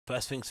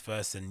First things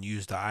first, and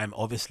news that I'm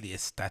obviously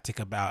ecstatic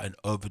about and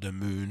over the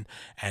moon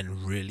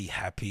and really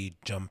happy,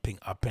 jumping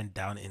up and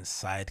down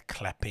inside,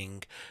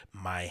 clapping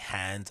my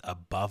hands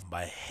above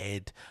my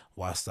head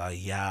whilst I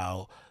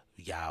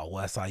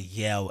whilst I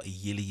yell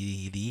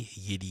yiddy yiddy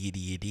yiddy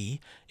yiddy yiddy,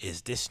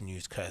 is this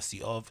news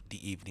courtesy of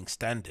the Evening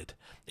Standard.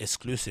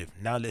 Exclusive.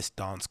 Now let's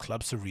dance.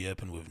 Clubs to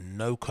reopen with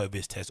no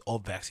COVID test or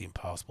vaccine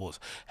passports.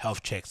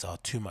 Health checks are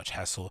too much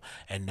hassle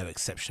and no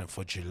exception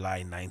for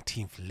July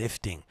 19th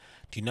lifting.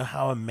 Do you know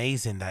how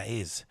amazing that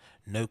is?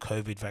 No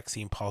COVID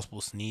vaccine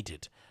passports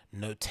needed.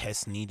 No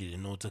tests needed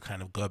in order to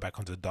kind of go back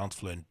onto the dance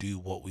floor and do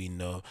what we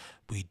know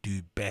we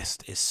do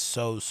best. Is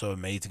so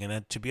amazing.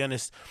 And to be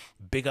honest,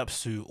 big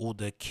ups to all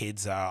the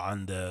kids that are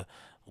under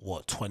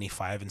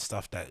 25 and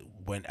stuff that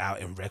went out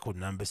in record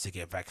numbers to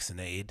get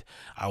vaccinated.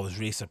 I was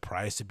really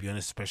surprised, to be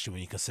honest, especially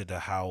when you consider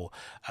how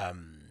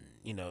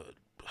you know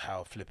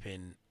how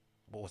flipping,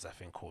 what was that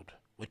thing called,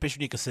 especially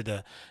when you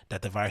consider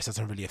that the virus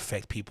doesn't really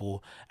affect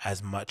people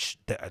as much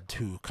that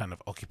who kind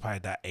of occupy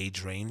that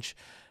age range,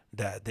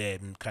 that their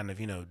kind of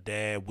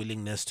their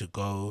willingness to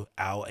go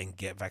out and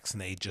get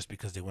vaccinated just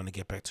because they want to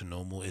get back to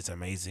normal is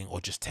amazing, or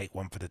just take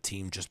one for the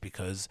team just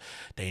because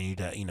they knew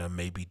that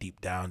maybe deep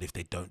down if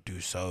they don't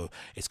do so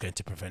it's going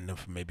to prevent them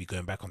from maybe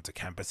going back onto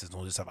campuses and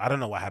all this stuff. I don't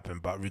know what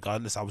happened, but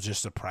regardless, I was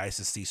just surprised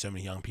to see so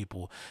many young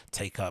people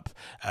take up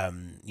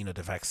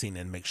the vaccine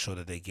and make sure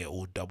that they get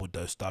all double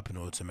dosed up in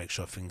order to make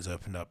sure things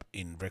open up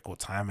in record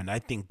time. And I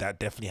think that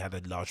definitely had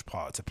a large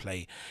part to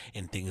play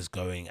in things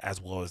going as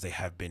well as they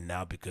have been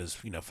now, because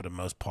for the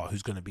most part,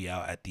 who's going to be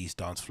out at these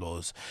dance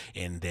floors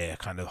in their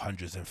kind of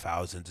hundreds and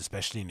thousands,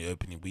 especially in the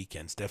opening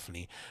weekends?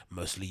 Definitely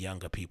mostly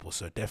younger people,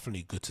 so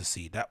definitely good to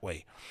see that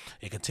way.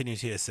 It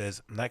continues here. It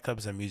says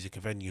nightclubs and music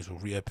venues will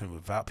reopen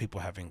without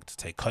people having to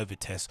take COVID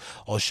tests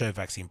or show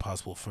vaccine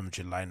passport from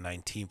July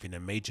 19th, in a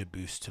major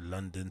boost to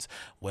London's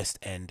West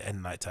End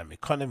and nighttime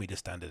economy, the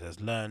Standard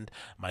has learned.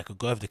 Michael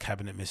Gove, the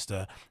cabinet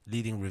minister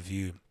leading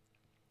review,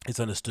 it's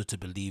understood to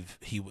believe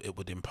it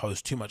would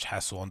impose too much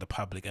hassle on the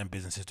public and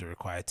businesses to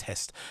require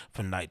tests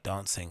for night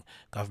dancing.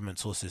 Government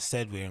sources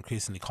said we're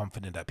increasingly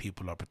confident that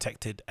people are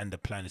protected and the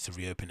plan is to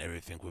reopen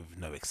everything with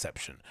no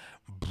exception.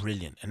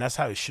 Brilliant. And that's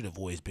how it should have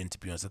always been, to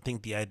be honest. I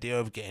think the idea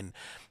of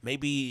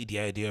maybe the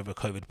idea of a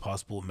COVID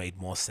passport made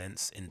more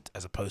sense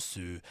as opposed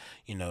to,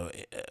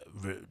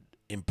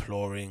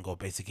 imploring or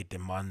basically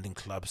demanding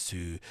clubs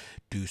to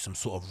do some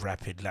sort of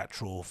rapid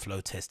lateral flow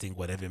testing,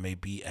 whatever it may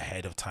be,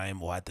 ahead of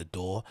time or at the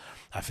door.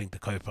 I think the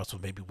COVID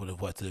passport maybe would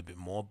have worked a little bit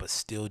more, but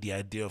still the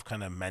idea of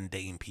kind of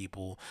mandating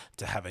people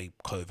to have a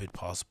COVID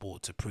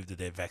passport to prove that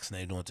they're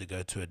vaccinated in order to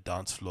go to a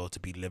dance floor, to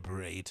be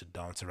liberated, to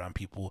dance around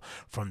people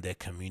from their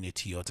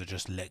community, or to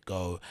just let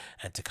go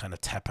and to kind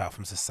of tap out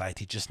from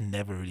society, just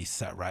never really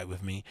sat right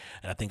with me.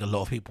 And I think a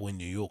lot of people in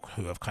New York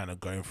who have kind of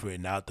going through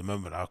it now at the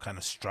moment are kind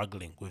of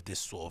struggling with this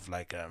sort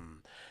of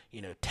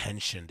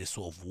tension, this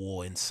sort of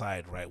war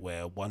inside, right,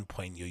 where at one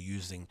point you're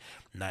using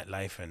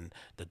nightlife and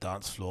the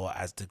dance floor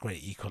as the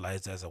great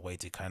equalizer, as a way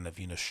to kind of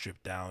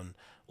strip down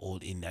all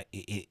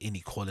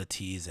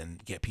inequalities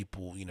and get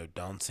people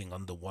dancing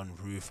under one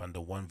roof,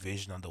 under one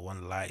vision, under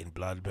one light, and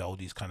blah blah, all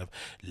these kind of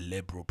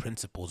liberal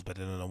principles. But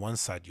then on the one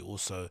side you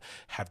also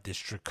have this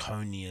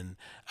draconian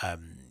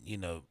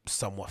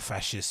somewhat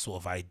fascist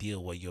sort of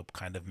ideal where you're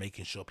kind of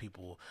making sure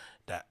people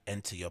that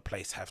enter your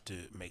place have to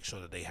make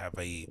sure that they have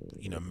a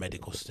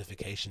medical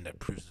certification that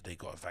proves that they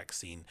got a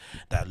vaccine,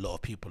 that a lot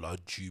of people are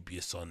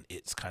dubious on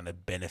its kind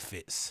of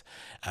benefits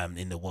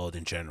in the world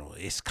in general.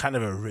 It's kind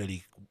of a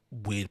really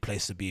weird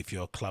place to be if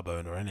you're a club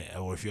owner, in it,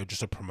 or if you're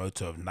just a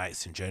promoter of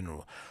nights in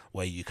general,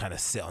 where you kind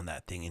of sit on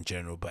that thing in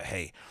general. But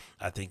hey,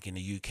 I think in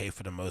the UK,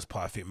 for the most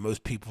part, I think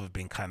most people have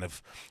been kind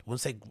of, I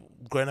wouldn't say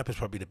grown up is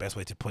probably the best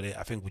way to put it.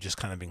 I think we've just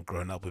kind of been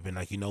grown up. We've been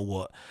like, you know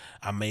what,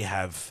 I may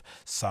have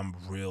some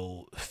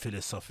real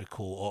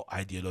philosophical or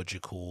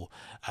ideological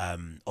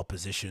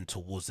opposition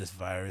towards this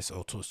virus,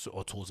 or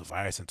towards the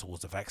virus and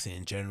towards the vaccine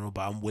in general,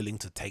 but I'm willing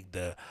to take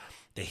the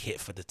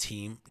hit for the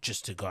team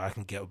just to go I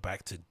can get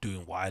back to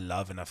doing what I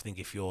love. And I think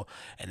if you're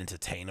an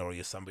entertainer or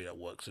you're somebody that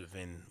works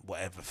within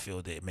whatever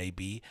field it may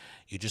be,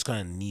 you're just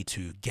going to need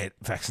to get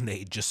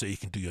vaccinated just so you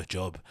can do your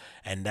job.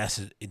 And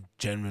that's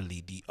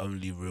generally the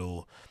only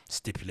real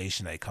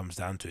stipulation that it comes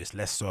down to. It's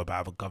less so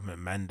about a government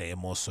mandate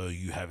and more so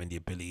you having the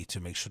ability to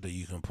make sure that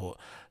you can put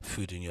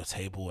food on your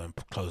table and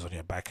put clothes on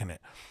your back in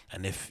it.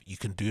 And if you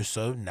can do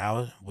so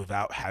now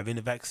without having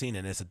the vaccine,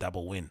 then it's a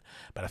double win.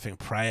 But I think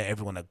prior,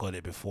 everyone that got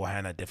it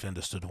beforehand, I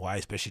definitely understood why,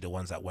 especially the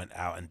ones that went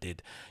out and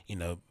did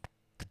the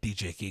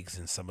DJ gigs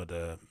in some of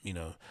the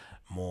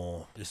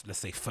more, let's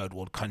say, third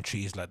world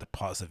countries, like the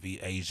parts of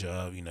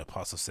Asia,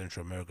 parts of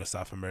Central America,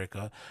 South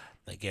America.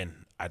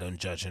 Again, I don't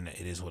judge, and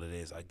it is what it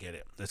is. I get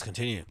it. Let's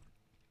continue.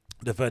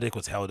 The verdict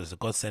was held as a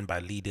godsend by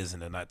leaders in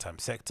the nighttime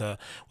sector,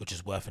 which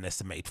is worth an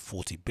estimated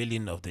 40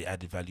 billion of the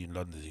added value in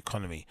London's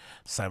economy.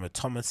 Simon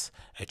Thomas,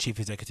 a chief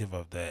executive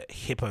of the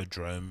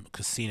Hippodrome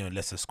Casino in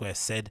Leicester Square,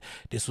 said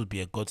this would be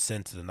a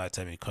godsend to the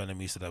nighttime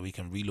economy so that we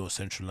can relaunch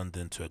central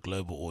London to a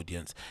global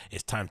audience.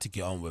 It's time to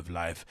get on with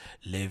life,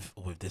 live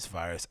with this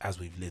virus as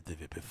we've lived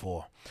with it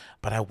before.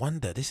 But I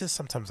wonder,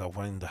 sometimes I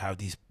wonder how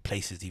these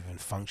places even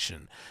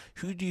function.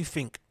 Who do you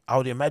think? I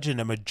would imagine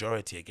the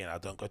majority, again, I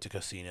don't go to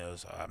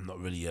casinos, I'm not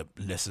really a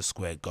Leicester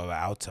Square goer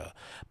outer,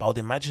 but I would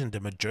imagine the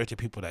majority of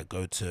people that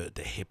go to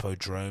the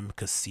Hippodrome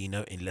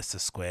Casino in Leicester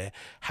Square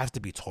have to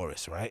be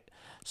tourists, right?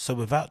 So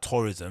without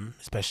tourism,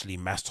 especially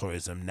mass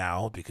tourism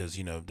now, because,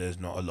 there's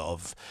not a lot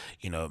of,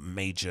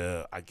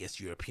 major, I guess,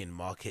 European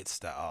markets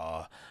that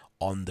are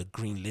on the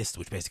green list,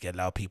 which basically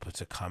allow people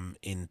to come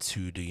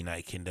into the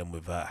United Kingdom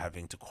without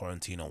having to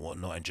quarantine or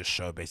whatnot, and just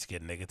show basically a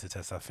negative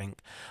test, I think,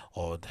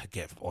 or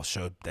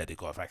show that they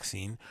got a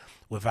vaccine.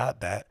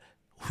 Without that,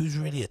 who's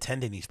really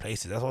attending these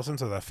places? That's why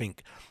sometimes I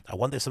think, I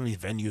wonder if some of these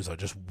venues are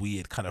just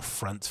weird kind of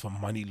fronts for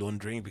money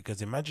laundering,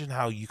 because imagine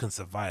how you can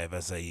survive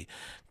as a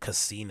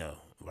casino,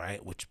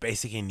 right, which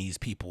basically needs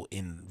people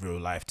in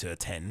real life to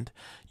attend.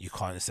 You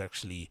can't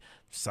actually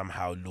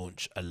somehow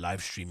launch a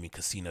live streaming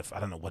casino, I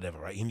don't know, whatever,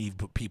 right? You need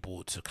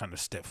people to kind of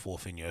step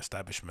forth in your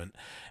establishment,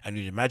 and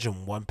you'd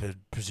imagine one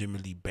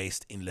presumably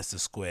based in Leicester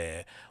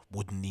Square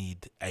would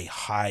need a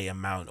high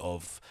amount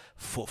of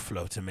foot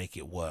flow to make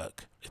it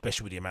work,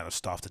 especially with the amount of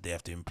staff that they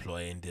have to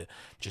employ, and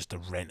just the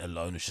rent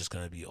alone is just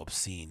going to be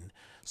obscene.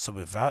 So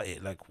without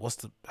it, like,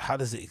 how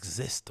does it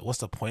exist? What's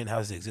the point? How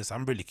does it exist?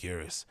 I'm really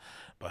curious.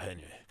 But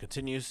anyway, it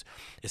continues.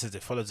 It says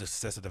it follows the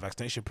success of the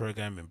vaccination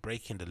program in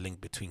breaking the link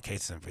between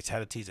cases and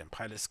fatalities and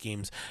pilot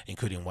schemes,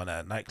 including one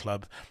at a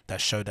nightclub, that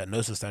showed that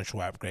no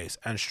substantial outbreaks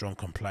and strong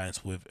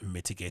compliance with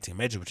mitigating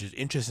measures, which is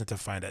interesting to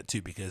find out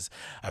too, because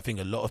I think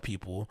a lot of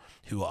people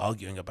who are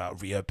arguing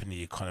about reopening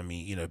the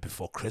economy,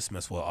 before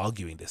Christmas, were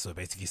arguing this. So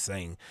basically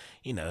saying,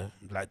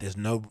 like, there's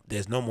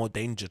no more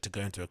danger to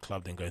going to a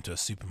club than going to a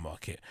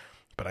supermarket.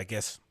 But I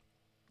guess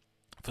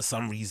for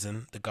some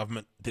reason the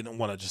government didn't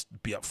want to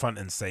just be upfront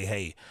and say,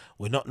 hey,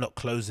 we're not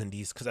closing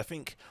these, because I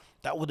think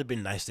that would have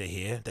been nice to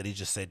hear, that he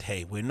just said,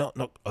 hey, we're not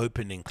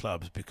opening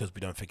clubs because we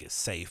don't think it's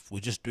safe,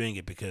 we're just doing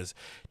it because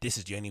this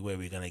is the only way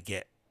we're going to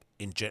get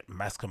inject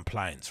mass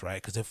compliance,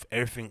 right? Because if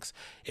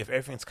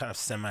everything's kind of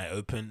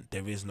semi-open,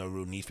 there is no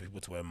real need for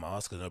people to wear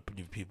masks, there's no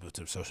need for people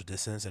to social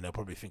distance, and they'll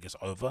probably think it's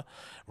over,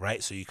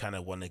 right? So you kind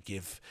of want to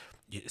give,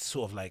 it's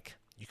sort of like,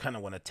 you kind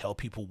of want to tell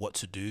people what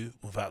to do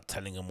without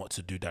telling them what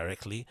to do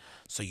directly.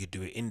 So you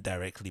do it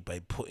indirectly by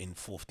putting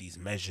forth these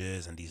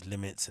measures and these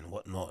limits and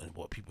whatnot, and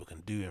what people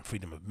can do, and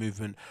freedom of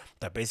movement,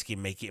 that basically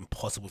make it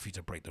impossible for you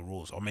to break the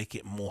rules, or make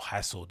it more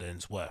hassle than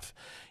it's worth.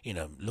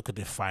 Look at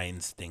the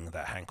fines thing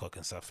that Hancock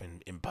and stuff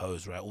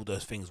imposed, right? All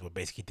those things were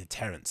basically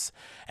deterrents.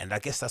 And I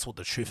guess that's what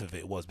the truth of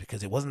it was,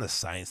 because it wasn't a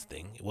science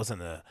thing. It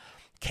wasn't a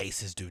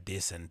cases do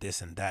this and this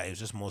and that. It was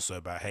just more so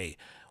about, hey,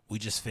 we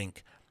just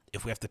think,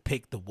 if we have to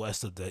pick the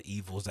worst of the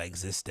evils that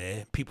exist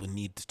there, people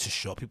need to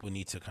shop, people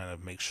need to kind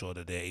of make sure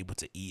that they're able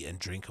to eat and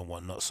drink and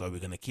whatnot. So we're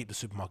going to keep the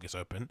supermarkets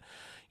open.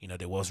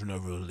 There was no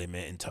real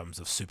limit in terms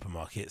of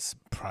supermarkets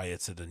prior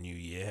to the new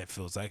year. It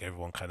feels like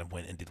everyone kind of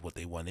went and did what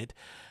they wanted.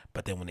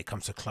 But then when it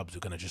comes to clubs,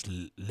 we're going to just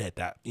let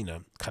that,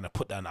 kind of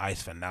put down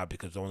ice for now,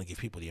 because we want to give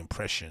people the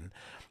impression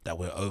that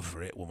we're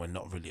over it when we're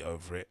not really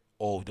over it.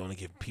 Or we don't want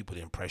to give people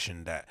the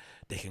impression that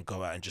they can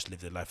go out and just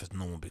live their life as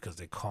normal, because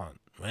they can't,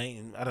 right?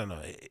 I don't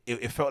know.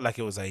 It felt like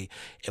it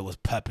was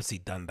purposely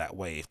done that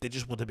way. If they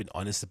just would have been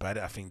honest about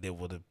it, I think there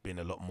would have been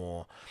a lot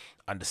more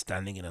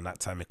understanding in a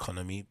nighttime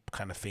economy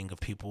kind of thing of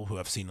people who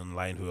I've seen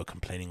online who are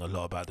complaining a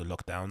lot about the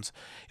lockdowns.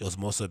 It was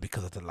more so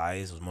because of the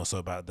lies. It was more so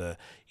about the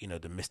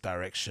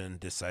misdirection,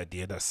 this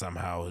idea that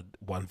somehow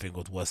one thing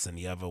was worse than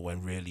the other,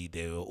 when really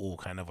they were all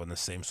kind of on the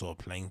same sort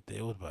of playing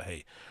field. But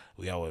hey,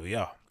 we are where we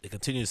are. It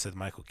continues, said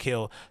Michael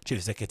Kill, chief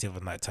executive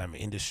of Nighttime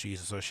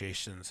Industries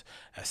Associations,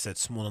 has said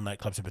smaller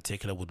nightclubs in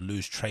particular would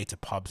lose trade to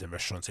pubs and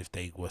restaurants if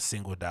they were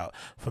singled out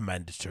for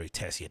mandatory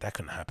tests. Yeah, that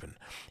couldn't happen.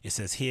 It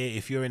says here,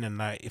 if you're in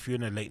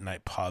a late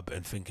night pub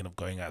and thinking of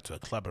going out to a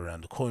club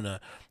around the corner,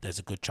 there's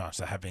a good chance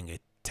that having a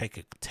take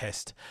a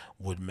test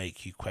would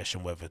make you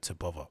question whether to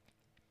bother.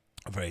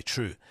 Very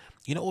true.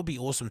 It would be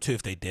awesome too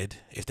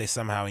if they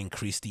somehow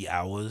increase the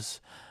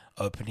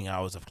opening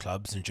hours of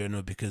clubs in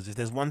general, because if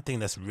there's one thing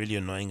that's really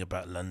annoying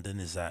about London,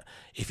 is that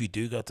if you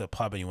do go to a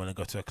pub and you want to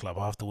go to a club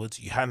afterwards,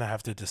 you kind of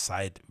have to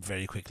decide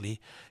very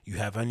quickly. You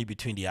have only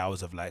between the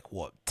hours of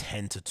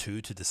 10 to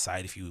 2 to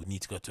decide if you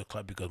need to go to a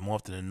club, because more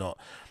often than not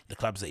the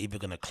clubs are either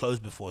going to close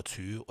before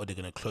 2 or they're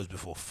going to close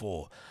before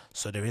 4.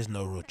 So there is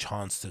no real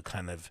chance to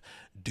kind of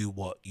do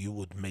what you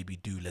would maybe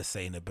do, let's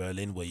say in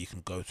Berlin, where you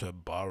can go to a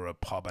bar or a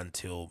pub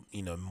until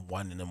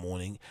 1 in the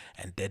morning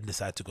and then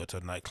decide to go to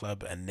a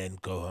nightclub and then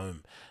go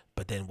home.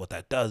 But then what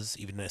that does,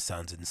 even though it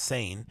sounds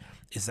insane,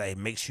 is that it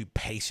makes you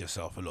pace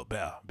yourself a lot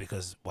better.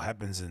 Because what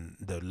happens in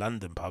the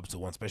London pubs, the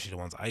ones, especially the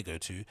ones I go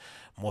to,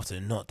 more often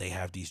than not, they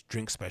have these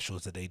drink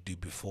specials that they do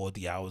before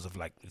the hours of,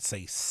 like, let's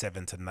say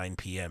 7 to 9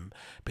 p.m.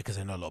 because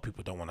I know a lot of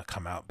people don't want to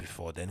come out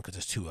before then because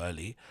it's too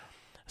early.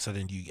 So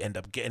then you end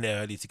up getting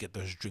there early to get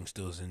those drink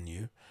deals in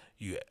you.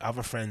 You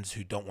other friends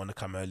who don't want to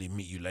come early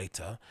meet you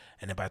later,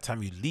 and then by the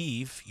time you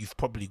leave, you've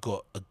probably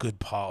got a good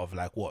part of,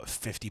 like, what,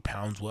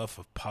 £50 worth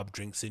of pub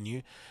drinks in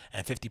you,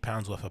 and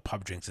 £50 worth of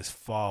pub drinks is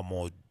far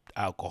more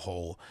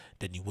alcohol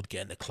than you would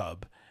get in the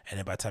club. And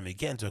then by the time you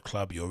get into a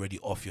club, you're already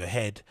off your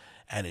head,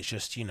 and it's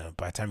just,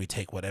 by the time you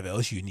take whatever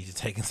else you need to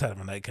take inside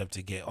of a nightclub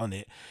to get on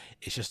it,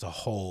 it's just a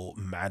whole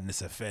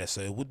madness affair.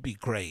 So it would be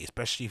great,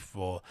 especially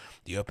for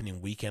the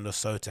opening weekend or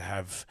so, to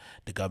have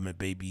the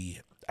government maybe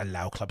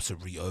allow clubs to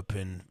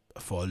reopen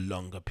for a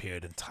longer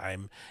period of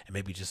time, and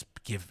maybe just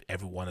give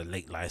everyone a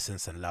late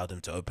license and allow them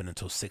to open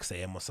until 6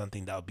 a.m. or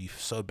something. That would be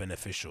so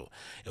beneficial.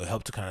 It will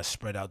help to kind of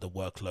spread out the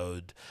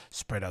workload,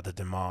 spread out the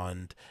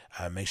demand,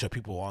 make sure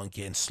people aren't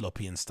getting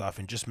sloppy and stuff,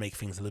 and just make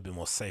things a little bit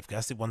more safe.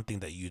 That's the one thing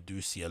that you do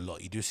see a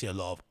lot. You do see a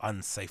lot of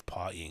unsafe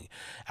partying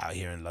out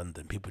here in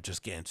London. People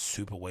just getting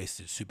super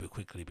wasted super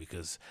quickly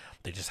because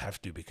they just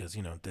have to, because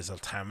there's a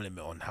time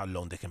limit on how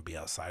long they can be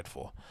outside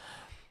for.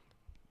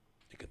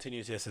 It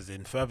continues here, says,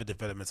 in further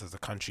developments as the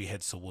country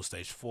heads towards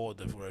stage 4,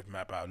 the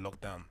roadmap out of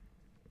lockdown.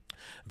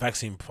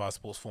 Vaccine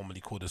passports, formerly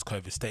called as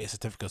COVID status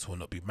certificates, will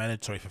not be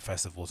mandatory for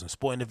festivals and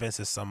sporting events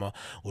this summer,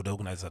 although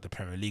organisers like the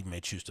Premier League may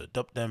choose to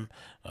adopt them.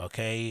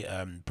 Okay,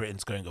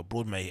 Britain's going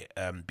abroad may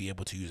be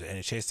able to use an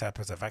NHS type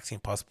as a vaccine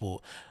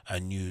passport. A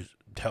new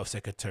Health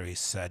Secretary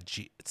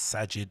Sajid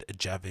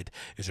Javid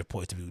is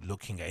reported to be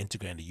looking at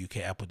integrating the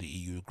UK app with the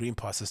EU Green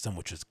Pass system,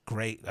 which is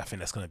great. I think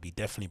that's going to be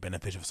definitely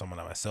beneficial for someone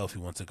like myself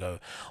who wants to go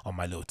on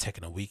my little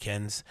techno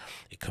weekends.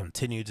 It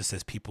continues. It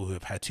says people who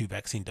have had 2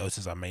 vaccine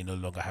doses may no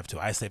longer have to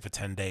isolate for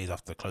 10 days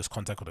after close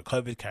contact with a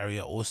COVID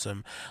carrier.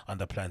 Awesome.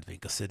 Under plans being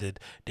considered,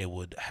 they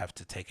would have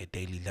to take a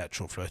daily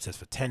lateral flow test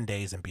for 10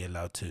 days and be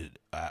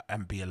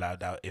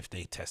allowed out if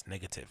they test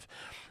negative.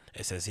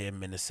 It says here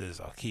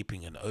ministers are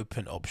keeping an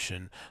open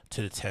option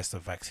to the test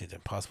of vaccines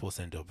and passports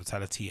and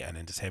hospitality and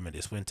entertainment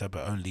this winter,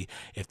 but only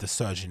if the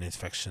surge in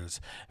infections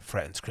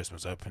threatens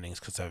Christmas openings.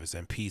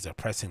 Conservative MPs are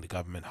pressing the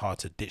government hard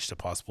to ditch the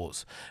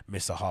passports.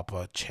 Mr.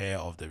 Harper, chair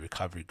of the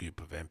recovery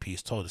group of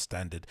MPs, told the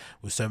Standard,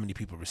 with so many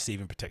people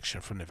receiving protection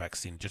from the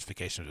vaccine,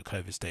 justification of the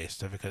COVID status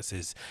certificates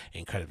is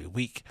incredibly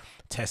weak.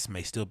 Tests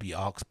may still be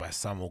asked by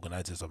some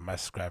organisers of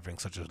mass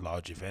gatherings such as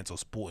large events or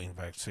sporting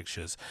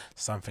fixtures.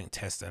 Something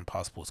tests and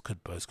passports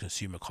could boost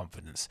consumer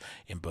confidence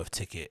in both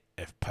ticket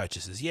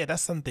purchases. Yeah,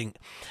 that's something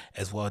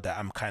as well that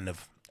I'm kind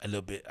of a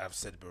little bit, I've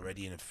said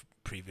already in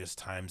previous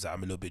times, that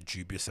I'm a little bit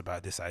dubious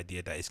about this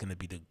idea that it's going to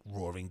be the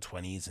roaring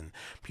 20s and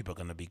people are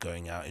going to be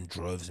going out in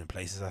droves in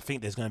places. I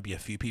think there's going to be a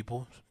few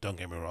people, don't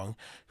get me wrong,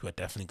 who are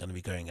definitely going to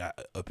be going out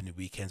opening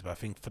weekends, but I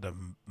think for the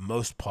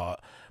most part,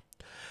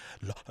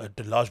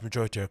 the large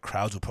majority of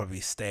crowds will probably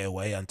stay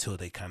away until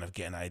they kind of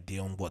get an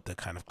idea on what the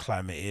kind of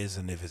climate is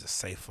and if it's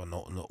safe or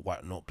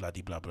not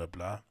bloody blah blah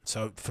blah.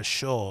 So for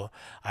sure,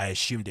 I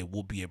assume there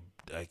will be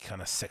a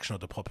kind of section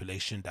of the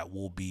population that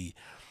will be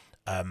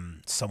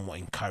somewhat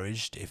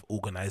encouraged if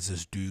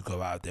organizers do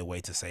go out their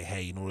way to say,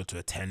 hey, in order to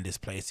attend this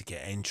place, to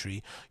get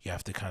entry, you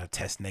have to kind of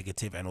test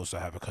negative and also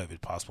have a COVID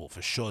passport.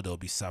 For sure, there'll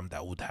be some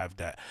that would have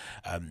that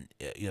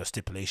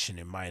stipulation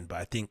in mind. But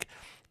I think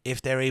if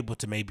they're able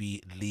to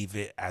maybe leave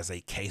it as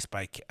a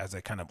as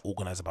a kind of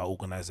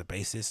organizer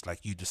basis, like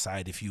you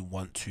decide if you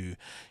want to,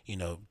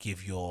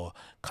 give your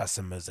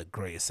customers a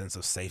greater sense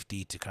of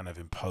safety to kind of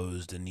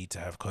impose the need to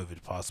have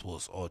COVID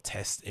passports or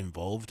tests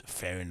involved,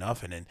 fair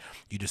enough. And then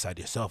you decide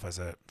yourself as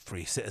a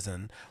free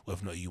citizen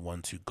whether or not you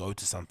want to go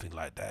to something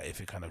like that. If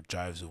it kind of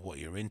jives with what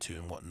you're into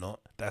and whatnot,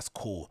 that's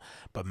cool.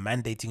 But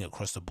mandating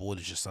across the board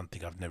is just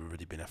something I've never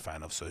really been a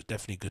fan of. So it's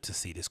definitely good to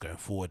see this going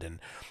forward. And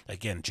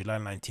again, July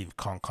 19th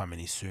can't come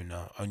any sooner.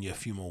 Only a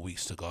few more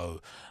weeks to go.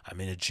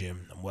 I'm in a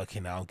gym. I'm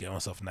working out, getting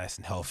myself nice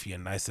and healthy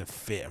and nice and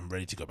fit and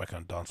ready to go back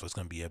on the dance floor.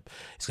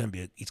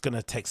 It's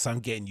gonna take some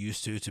getting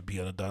used to be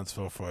on a dance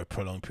floor for a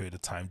prolonged period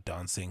of time.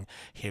 Dancing,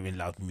 hearing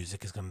loud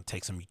music is gonna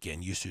take some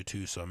getting used to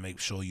too. So make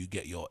sure you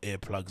get your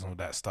earplugs and all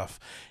that stuff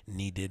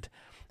needed.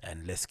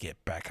 And let's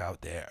get back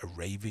out there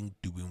raving,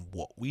 doing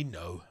what we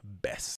know best.